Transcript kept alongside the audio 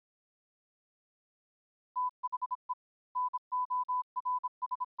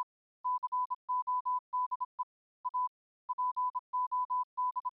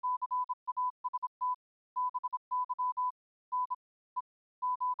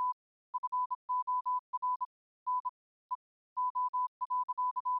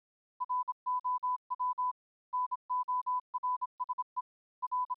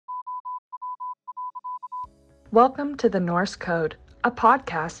Welcome to the Norse Code, a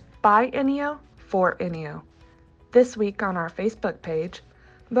podcast by NEO for NEO. This week on our Facebook page,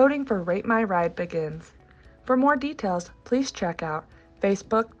 voting for Rate My Ride begins. For more details, please check out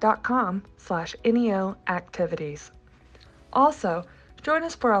facebook.com/NEO activities. Also, join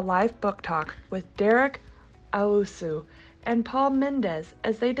us for a live book talk with Derek Ausu and Paul Mendez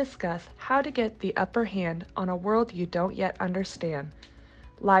as they discuss how to get the upper hand on a world you don't yet understand.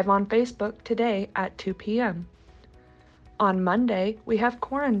 Live on Facebook today at 2 p.m. On Monday, we have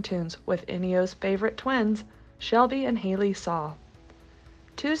Quarantunes with NEO's favorite twins, Shelby and Haley Saw.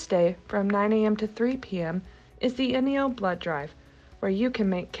 Tuesday, from 9 a.m. to 3 p.m., is the NEO Blood Drive, where you can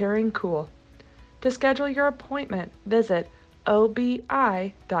make caring cool. To schedule your appointment, visit obi.org.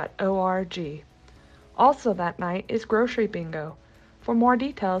 Also that night is Grocery Bingo. For more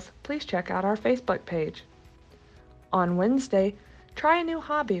details, please check out our Facebook page. On Wednesday, try a new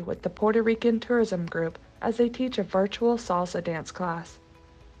hobby with the Puerto Rican Tourism Group as they teach a virtual salsa dance class.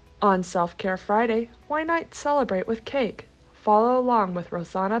 On Self-Care Friday, why not celebrate with cake? Follow along with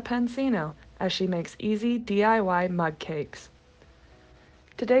Rosanna Pansino as she makes easy DIY mug cakes.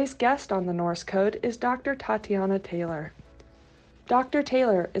 Today's guest on the Norse Code is Dr. Tatiana Taylor. Dr.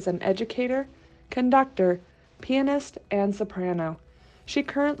 Taylor is an educator, conductor, pianist, and soprano. She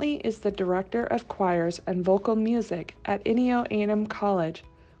currently is the Director of Choirs and Vocal Music at NEO A&amp College,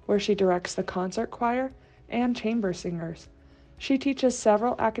 where she directs the concert choir and chamber singers. She teaches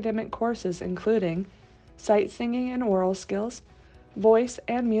several academic courses including sight singing and aural skills, voice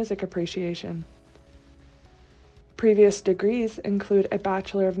and music appreciation. Previous degrees include a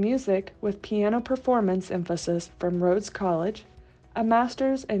Bachelor of Music with piano performance emphasis from Rhodes College, a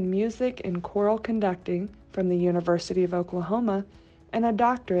Master's in Music and Choral Conducting from the University of Oklahoma, and a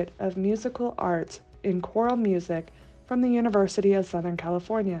Doctorate of Musical Arts in Choral Music from the University of Southern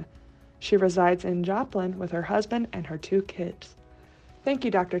California. She resides in Joplin with her husband and her 2 kids. Thank you,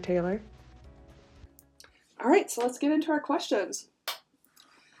 Dr. Taylor. All right, so let's get into our questions.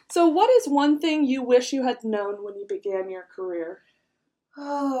 So what is one thing you wish you had known when you began your career?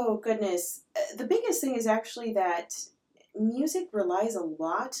 Oh, goodness. The biggest thing is actually that music relies a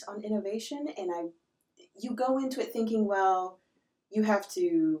lot on innovation, and you go into it thinking, well, you have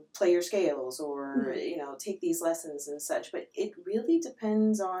to play your scales or, take these lessons and such. But it really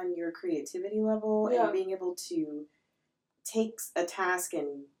depends on your creativity level and being able to take a task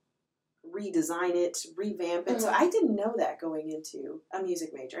and redesign it, revamp it. So I didn't know that going into a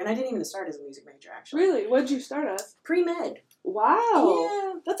music major. And I didn't even start as a music major, actually. Really? What did you start as? Pre-med. Wow.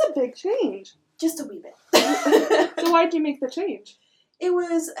 Yeah. That's a big change. Just a wee bit. So why did you make the change? I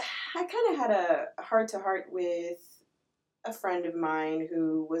kind of had a heart-to-heart with a friend of mine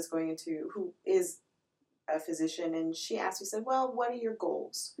who is a physician, and she asked me, said, well, what are your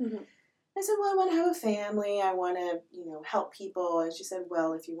goals? Mm-hmm. I said, well, I want to have a family. I want to, help people. And she said,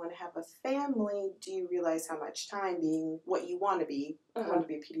 well, if you want to have a family, do you realize how much time being what you want to be, I want to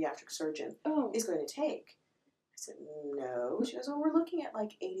be a pediatric surgeon, is going to take? I said, no. She goes, well, we're looking at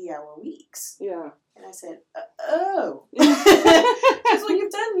like 80-hour weeks. Yeah. And I said, oh. She goes, well,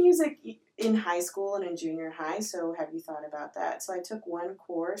 you've done music in high school and in junior high, so have you thought about that? So I took one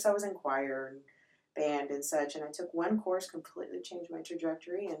course. I was in choir and band and such, and I took one course, completely changed my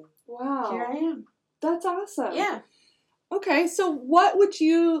trajectory, and here I am. That's awesome. Yeah. Okay, so what would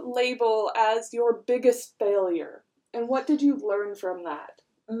you label as your biggest failure, and what did you learn from that?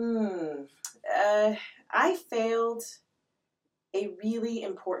 I failed a really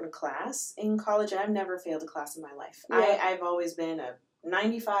important class in college, and I've never failed a class in my life. Yeah. I've always been a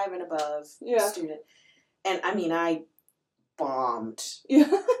 95 and above student, and I bombed.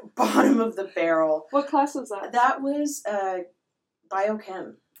 Yeah. Bottom of the barrel. What class was that? That was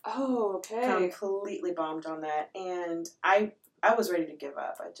biochem. Oh, okay. Completely bombed on that, and I was ready to give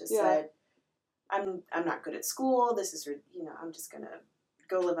up. I just said, I'm not good at school. This is, I'm just gonna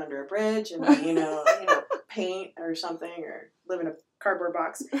go live under a bridge and paint or something, or live in a cardboard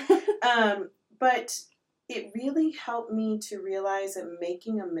box. But it really helped me to realize that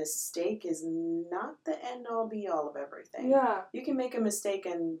making a mistake is not the end-all be-all of everything. Yeah. You can make a mistake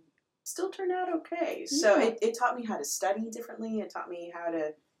and still turn out okay. So it taught me how to study differently. It taught me how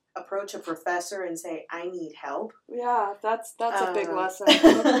to approach a professor and say, I need help. Yeah, that's a big lesson.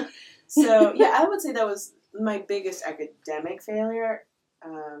 So, I would say that was my biggest academic failure.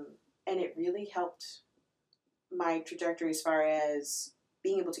 And it really helped my trajectory as far as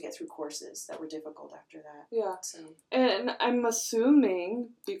being able to get through courses that were difficult after that. Yeah. So. And I'm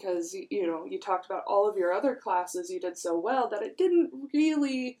assuming, because, you talked about all of your other classes you did so well, that it didn't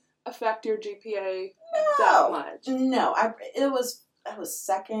really affect your GPA that much. No. It was that was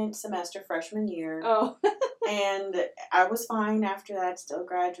second semester freshman year. Oh. And I was fine after that, still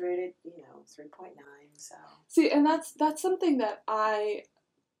graduated, 3.9, so. See, and that's something that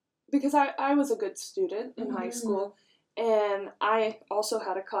because I was a good student in high school, and I also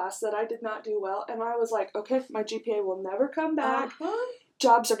had a class that I did not do well, and I was like, okay, my GPA will never come back.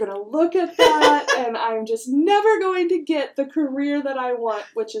 Jobs are going to look at that, and I'm just never going to get the career that I want,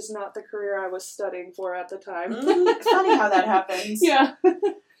 which is not the career I was studying for at the time. It's funny how that happens. Yeah.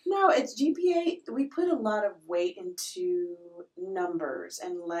 No, it's GPA. We put a lot of weight into numbers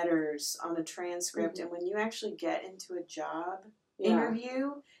and letters on a transcript, and when you actually get into a job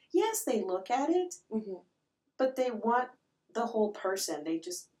interview, yes, they look at it, but they want the whole person. They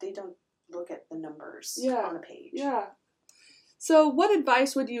don't look at the numbers on the page. Yeah. So what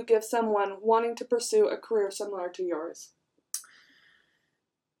advice would you give someone wanting to pursue a career similar to yours?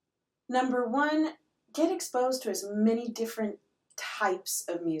 Number one, get exposed to as many different types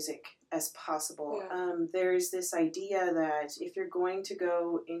of music as possible. Yeah. There's this idea that if you're going to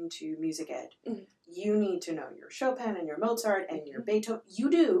go into music ed, you need to know your Chopin and your Mozart and your Beethoven. You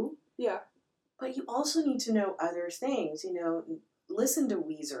do. Yeah. But you also need to know other things. Listen to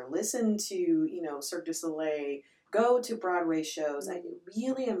Weezer, listen to, Cirque du Soleil, go to Broadway shows, and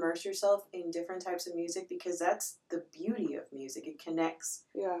really immerse yourself in different types of music, because that's the beauty of music. It connects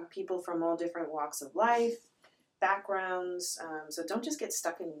people from all different walks of life, backgrounds, so don't just get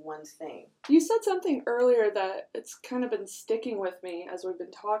stuck in one thing. You said something earlier that it's kind of been sticking with me as we've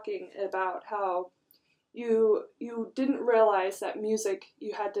been talking about how you didn't realize that music,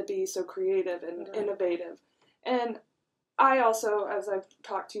 you had to be so creative and innovative. And I also, as I've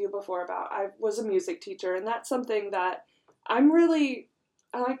talked to you before about, I was a music teacher, and that's something that I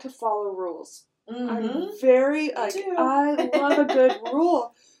like to follow rules. I'm very, I love a good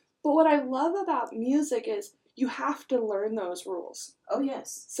rule. But what I love about music is you have to learn those rules. Oh,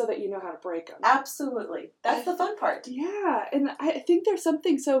 yes. So that you know how to break them. Absolutely. That's the fun part. Yeah, and I think there's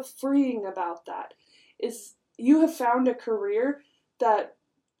something so freeing about that, is you have found a career that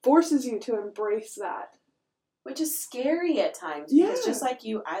forces you to embrace that. Which is scary at times, because just like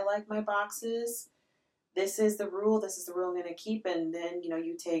you, I like my boxes. This is the rule I'm going to keep, and then,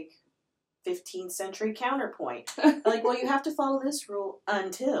 you take 15th century counterpoint. Like, well, you have to follow this rule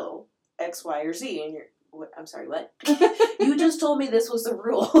until X, Y, or Z, and I'm sorry, what? You just told me this was the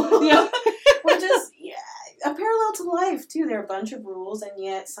rule. Yeah. Which is, a parallel to life, too. There are a bunch of rules, and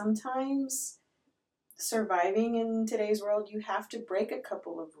yet sometimes surviving in today's world, you have to break a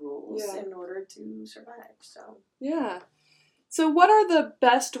couple of rules in order to survive. So So what are the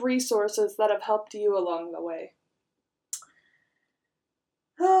best resources that have helped you along the way?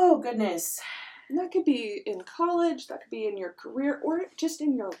 Oh, goodness. And that could be in college, that could be in your career, or just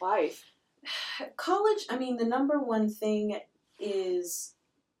in your life. College, the number one thing is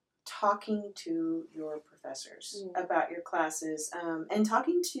talking to your professors about your classes, and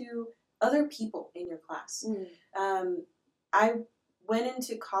talking to other people in your class. I went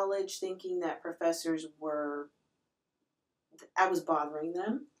into college thinking that professors I was bothering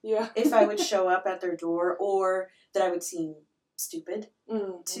them. Yeah. If I would show up at their door, or that I would seem stupid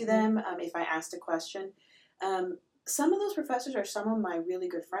to them if I asked a question. Some of those professors are some of my really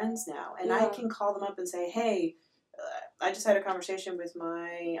good friends now, and I can call them up and say, hey, I just had a conversation with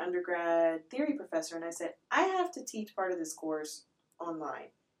my undergrad theory professor, and I said, I have to teach part of this course online.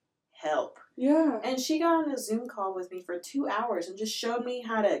 Help. Yeah. And she got on a Zoom call with me for 2 hours and just showed me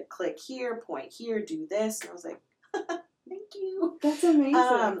how to click here, point here, do this. And I was like, thank you. That's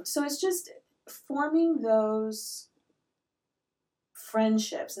amazing. So it's just forming those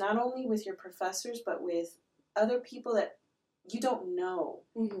friendships, not only with your professors, but with other people that you don't know.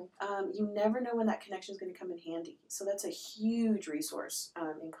 You never know when that connection is going to come in handy. So that's a huge resource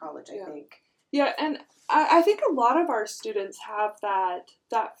in college, I think. Yeah, and I think a lot of our students have that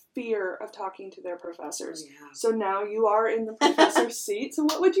fear of talking to their professors. Yeah. So now you are in the professor's seat. So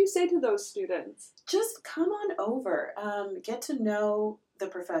what would you say to those students? Just come on over. Get to know the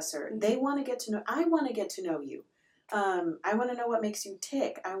professor. They want to get to know. I want to get to know you. I want to know what makes you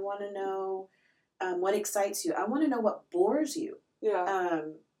tick. I want to know what excites you. I want to know what bores you. Yeah.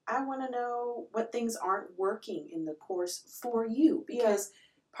 I want to know what things aren't working in the course for you, because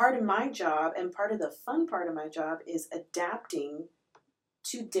part of my job, and part of the fun part of my job, is adapting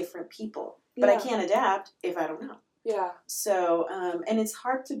to different people. But I can't adapt if I don't know. Yeah. So, and it's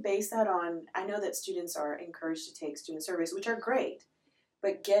hard to base that on, I know that students are encouraged to take student surveys, which are great,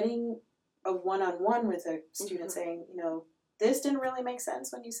 but getting a one-on-one with a student saying, this didn't really make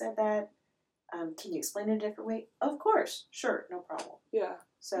sense when you said that. Can you explain it a different way? Of course. Sure. No problem. Yeah.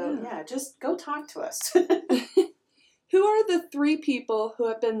 So, just go talk to us. Who are the 3 people who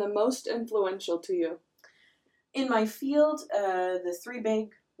have been the most influential to you? In my field, the 3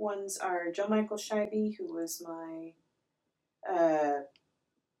 big ones are Joe Michael Scheibe, who was my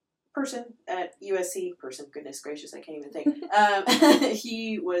person at USC. Goodness gracious, I can't even think.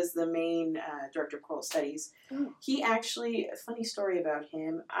 He was the main director of choral studies. Oh. He actually, a funny story about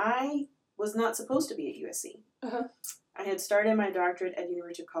him, I was not supposed to be at USC. Uh-huh. I had started my doctorate at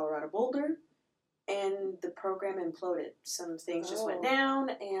University of Colorado Boulder, and the program imploded. Some things just went down,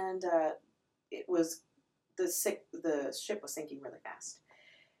 and it was the ship was sinking really fast.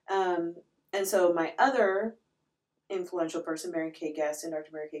 And so my other influential person, Mary Kay Gaston,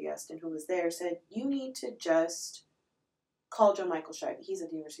 Dr. Mary Kay Gaston, who was there, said, you need to just call Joe Michael Scheibe. He's at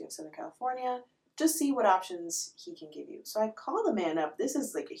the University of Southern California. Just see what options he can give you. So I call the man up. This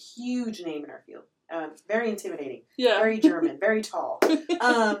is like a huge name in our field. Very intimidating. Yeah. Very German. Very tall.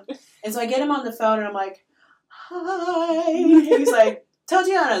 And so I get him on the phone, and I'm like, hi. He's like,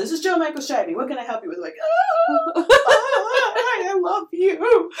 Tatiana, this is Joe Michael Scheibe. What can I help you with? I'm like, I love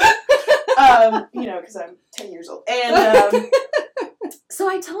you. Because I'm 10 years old. And so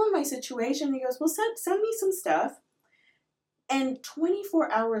I tell him my situation, and he goes, well, send me some stuff. And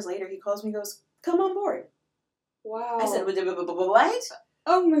 24 hours later, he calls me and goes, come on board. Wow. I said, what?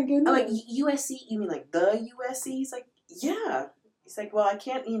 Oh, my goodness. I'm like, USC? You mean like the USC? He's like, yeah. He's like, well, I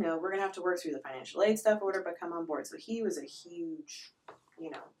can't, we're going to have to work through the financial aid stuff or whatever, but come on board. So he was a huge,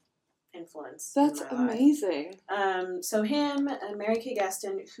 influence. That's in my amazing. life. So him and Mary Kay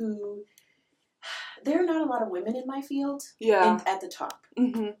Gaston, who, there are not a lot of women in my field. Yeah. At the top.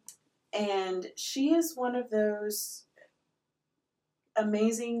 Mm-hmm. And she is one of those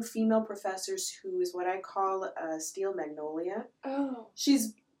amazing female professors who is what I call a steel magnolia. Oh.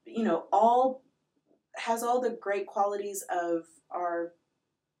 She's, has all the great qualities of our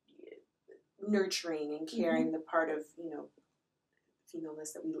nurturing and caring, the part of,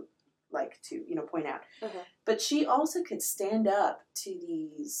 femaleness that we like to, point out. Uh-huh. But she also could stand up to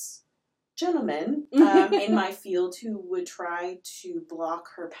these gentlemen in my field who would try to block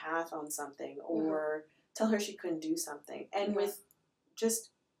her path on something or tell her she couldn't do something. And with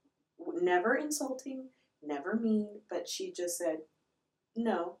just never insulting, never mean, but she just said,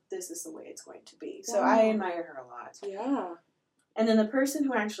 no, this is the way it's going to be. So I admire her a lot. Yeah. And then the person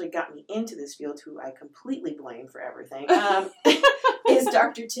who actually got me into this field, who I completely blame for everything, is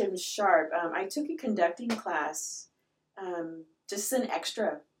Dr. Tim Sharp. I took a conducting class, just an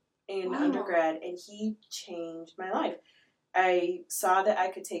extra in undergrad, and he changed my life. I saw that I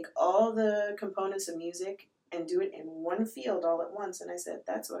could take all the components of music and do it in one field all at once, and I said,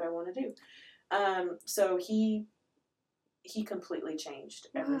 that's what I want to do. So he completely changed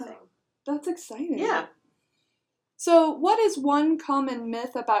everything. That's exciting. Yeah. So what is one common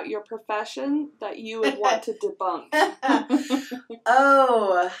myth about your profession that you would want to debunk?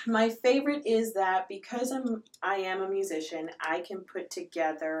 Oh, my favorite is that because I am a musician, I can put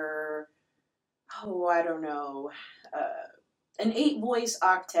together, I don't know, an 8-voice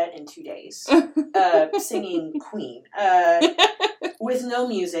octet in 2 days, singing Queen, with no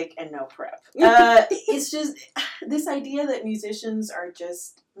music and no prep. It's just this idea that musicians are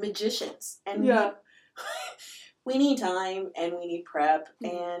just magicians, and we need time and we need prep,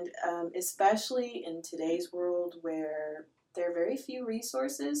 and especially in today's world where there are very few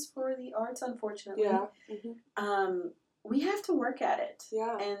resources for the arts, unfortunately. Yeah. Mm-hmm. We have to work at it.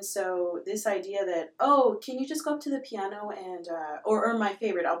 Yeah. And so this idea that, can you just go up to the piano and, or my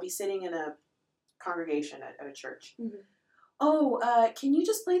favorite, I'll be sitting in a congregation at a church. Mm-hmm. Can you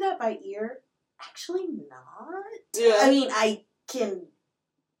just play that by ear? Actually not. Yeah. I mean, I can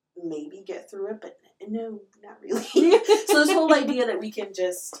maybe get through it, but no, not really. So this whole idea that we can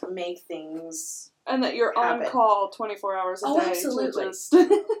just make things and that you're happen. On call 24 hours a day. Absolutely.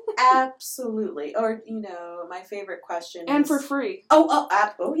 Absolutely. Or, my favorite question and is... for free. Oh,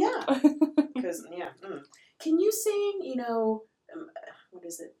 yeah. Because, Can you sing, what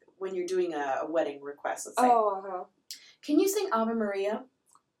is it? When you're doing a wedding request, let's say. Uh-huh. Can you sing Ave Maria?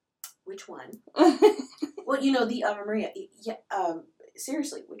 Which one? Well, the Ave Maria. Yeah,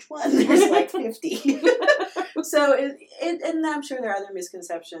 seriously, which one? There's like 50. So, and I'm sure there are other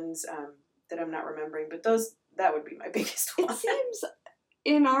misconceptions that I'm not remembering, but that would be my biggest one. It seems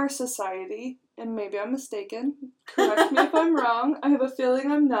in our society, and maybe I'm mistaken, correct me if I'm wrong, I have a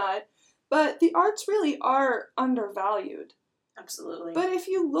feeling I'm not, but the arts really are undervalued. Absolutely. But if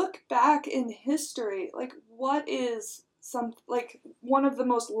you look back in history, what is one of the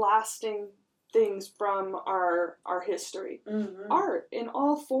most lasting things from our history? Mm-hmm. Art in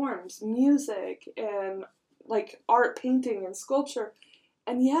all forms, music and art, painting and sculpture.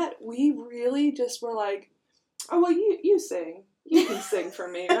 And yet we really just were Oh, well, you sing. You can sing for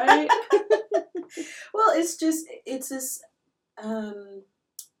me, right? Well, it's this,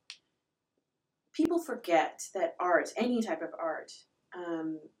 people forget that art, any type of art,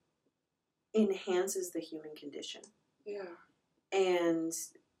 enhances the human condition. Yeah. And,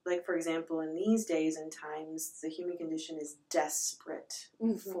 like, for example, in these days and times, the human condition is desperate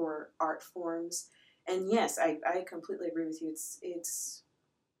for art forms. And yes, I completely agree with you.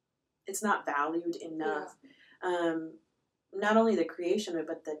 It's not valued enough. Yeah. Not only the creation of it,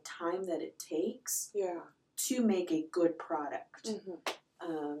 but the time that it takes to make a good product.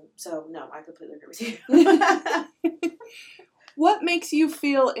 So, no, I completely agree with you. What makes you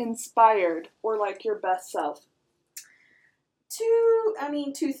feel inspired or like your best self? Two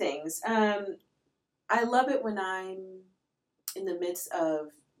things. I love it when I'm in the midst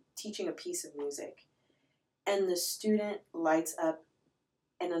of teaching a piece of music and the student lights up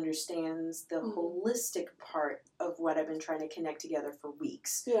and understands the holistic part of what I've been trying to connect together for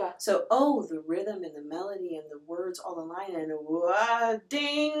weeks. Yeah. So, the rhythm and the melody and the words all in line, and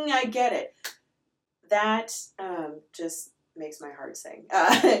ding, I get it. That just makes my heart sing.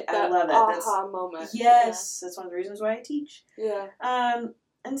 I love it. Aha moment. Yes, that's one of the reasons why I teach. Yeah.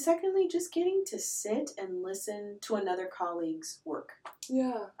 And secondly, just getting to sit and listen to another colleague's work.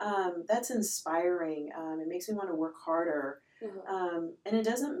 Yeah. That's inspiring. It makes me want to work harder. And it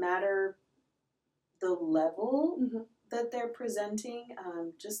doesn't matter the level that they're presenting,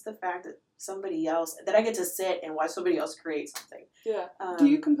 just the fact that that I get to sit and watch somebody else create something. Yeah. Do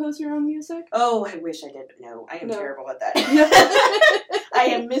you compose your own music? Oh, I wish I did, but no, I am terrible at that. I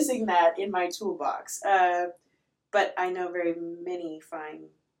am missing that in my toolbox. But I know very many fine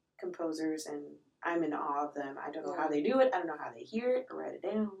composers, and I'm in awe of them. I don't know how they do it. I don't know how they hear it or write it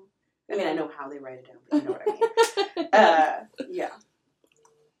down. I mean, I know how they write it down, but you know what I mean. Yeah.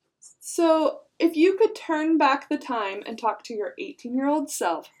 So, if you could turn back the time and talk to your 18-year-old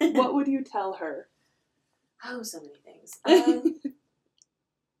self, what would you tell her? Oh, so many things.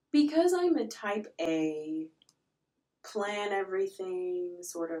 Because I'm a type A, plan everything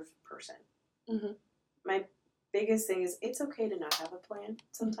sort of person. My biggest thing is it's okay to not have a plan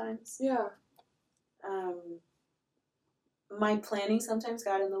sometimes. Yeah. My planning sometimes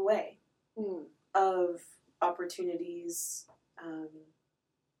got in the way of opportunities.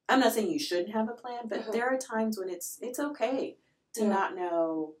 I'm not saying you shouldn't have a plan, but there are times when it's okay to not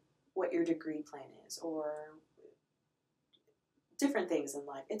know what your degree plan is or different things in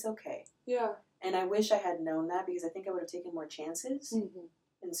life. It's okay. Yeah. And I wish I had known that because I think I would have taken more chances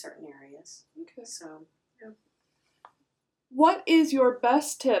in certain areas. Okay. So, yeah. What is your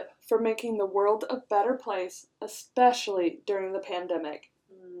best tip for making the world a better place, especially during the pandemic?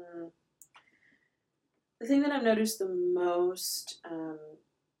 The thing that I've noticed the most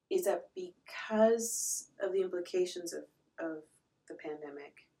is that because of the implications of the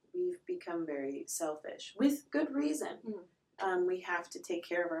pandemic, we've become very selfish, with good reason. We have to take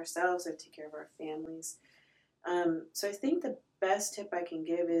care of ourselves and take care of our families. So I think the best tip I can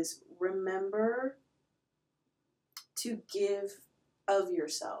give is remember to give of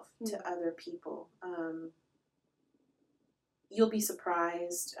yourself to other people. You'll be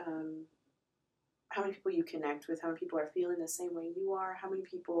surprised how many people you connect with, how many people are feeling the same way you are, how many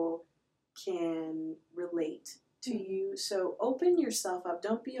people can relate to you. So open yourself up.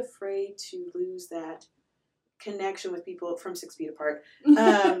 Don't be afraid to lose that connection with people from 6 feet apart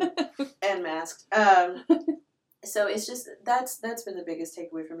and masked. So it's just, that's been the biggest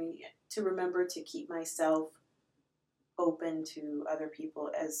takeaway for me, to remember to keep myself open to other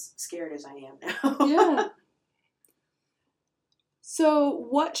people, as scared as I am now. Yeah. So,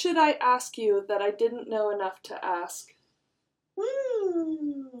 what should I ask you that I didn't know enough to ask?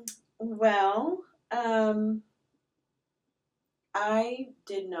 Well, I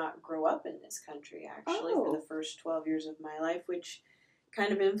did not grow up in this country, actually, for the first 12 years of my life, which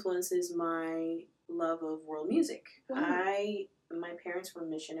kind of influences my love of world music. Wow. My parents were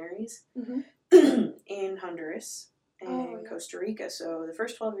missionaries in Honduras and Costa Rica, so the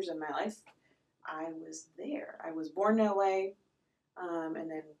first 12 years of my life, I was there. I was born in LA, and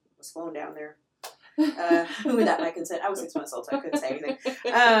then was flown down there without my consent. I was 6 months old, so I couldn't say anything.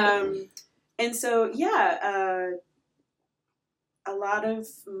 And so, a lot of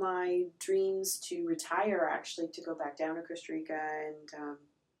my dreams to retire are actually to go back down to Costa Rica and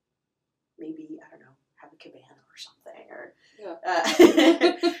maybe, I don't know, have a cabana or something. Or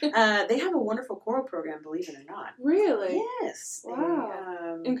they have a wonderful choral program, believe it or not. Really? Yes.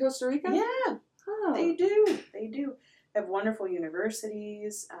 Wow. In Costa Rica? Yeah. Oh. They do. They have wonderful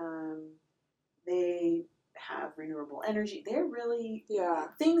universities. They have renewable energy. They're really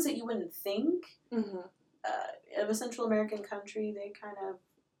things that you wouldn't think of a Central American country, they kind of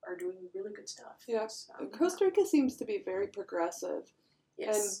are doing really good stuff. Yeah. So, Costa Rica seems to be very progressive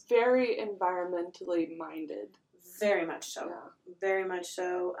and very environmentally minded. Very much so. Yeah. Very much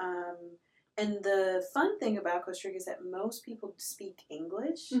so. And the fun thing about Costa Rica is that most people speak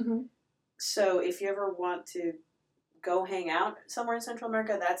English. Mm-hmm. So if you ever want to go hang out somewhere in Central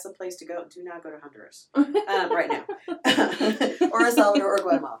America, that's the place to go. Do not go to Honduras right now. Or El Salvador or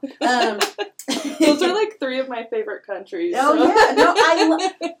Guatemala. Those are like 3 of my favorite countries. Oh, so. yeah. No,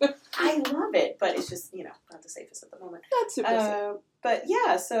 I love it. But it's just, not the safest at the moment. That's super safe. But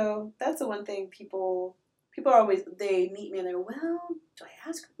yeah, so that's the one thing people are always, they meet me and they go, well, do I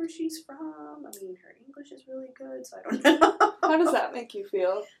ask her where she's from? I mean, her English is really good, so I don't know. How does that make you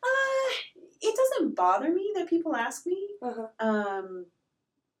feel? It doesn't bother me that people ask me. Uh-huh.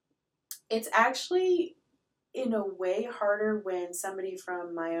 It's actually, in a way, harder when somebody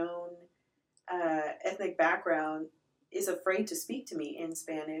from my own ethnic background is afraid to speak to me in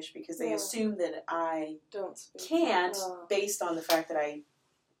Spanish because they assume that I don't speak. Can't, based on the fact that I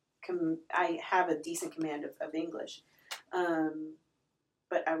have a decent command of English.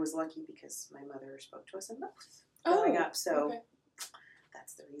 But I was lucky because my mother spoke to us in both growing up, so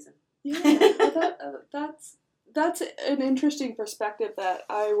that's the reason. Yeah, that's an interesting perspective that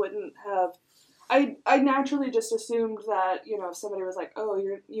I wouldn't have. I naturally just assumed that, if somebody was like, oh,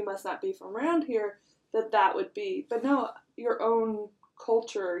 you must not be from around here, that would be. But no, your own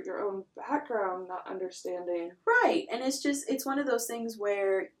culture, your own background, not understanding. Right, and it's one of those things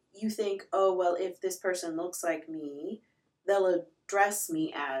where you think, oh, well, if this person looks like me, they'll address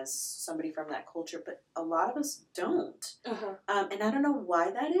me as somebody from that culture, but a lot of us don't. Uh-huh. And I don't know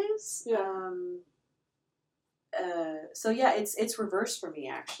why that is. Yeah. So yeah, it's reverse for me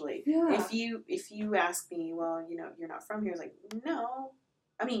actually. Yeah. If you ask me, well, you're not from here, it's like, no.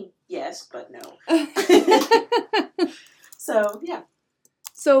 I mean, yes, but no. So yeah.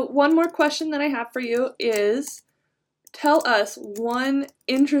 So one more question that I have for you is, tell us one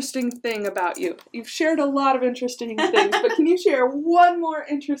interesting thing about you. You've shared a lot of interesting things, but can you share one more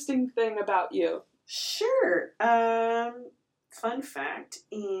interesting thing about you? Sure. Fun fact,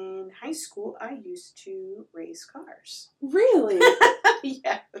 in high school, I used to race cars. Really?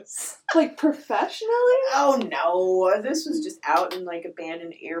 Yes. Like professionally? Oh, no. This was just out in,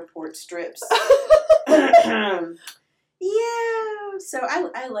 abandoned airport strips. Yeah. So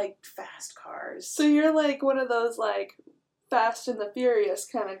I like fast cars. So you're like one of those, Fast and the Furious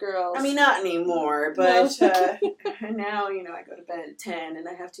kind of girls. I mean, not anymore, but No. now, I go to bed at 10 and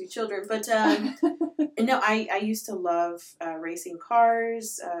I have 2 children. But no, I used to love racing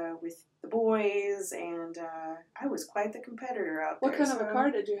cars with the boys, and I was quite the competitor out there. What kind of a car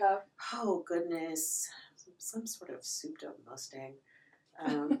did you have? Oh, goodness. Some sort of souped-up Mustang.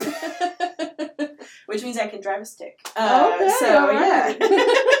 Which means I can drive a stick. Okay, so, right. yeah.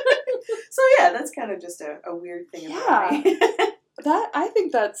 So, yeah, that's kind of just a weird thing about me. I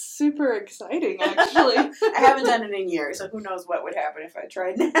think that's super exciting, actually. I haven't done it in years, so who knows what would happen if I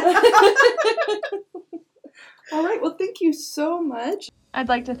tried now. All right, well, thank you so much. I'd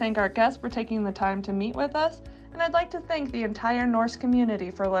like to thank our guests for taking the time to meet with us, and I'd like to thank the entire Norse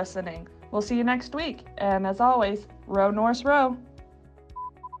community for listening. We'll see you next week, and as always, row Norse row.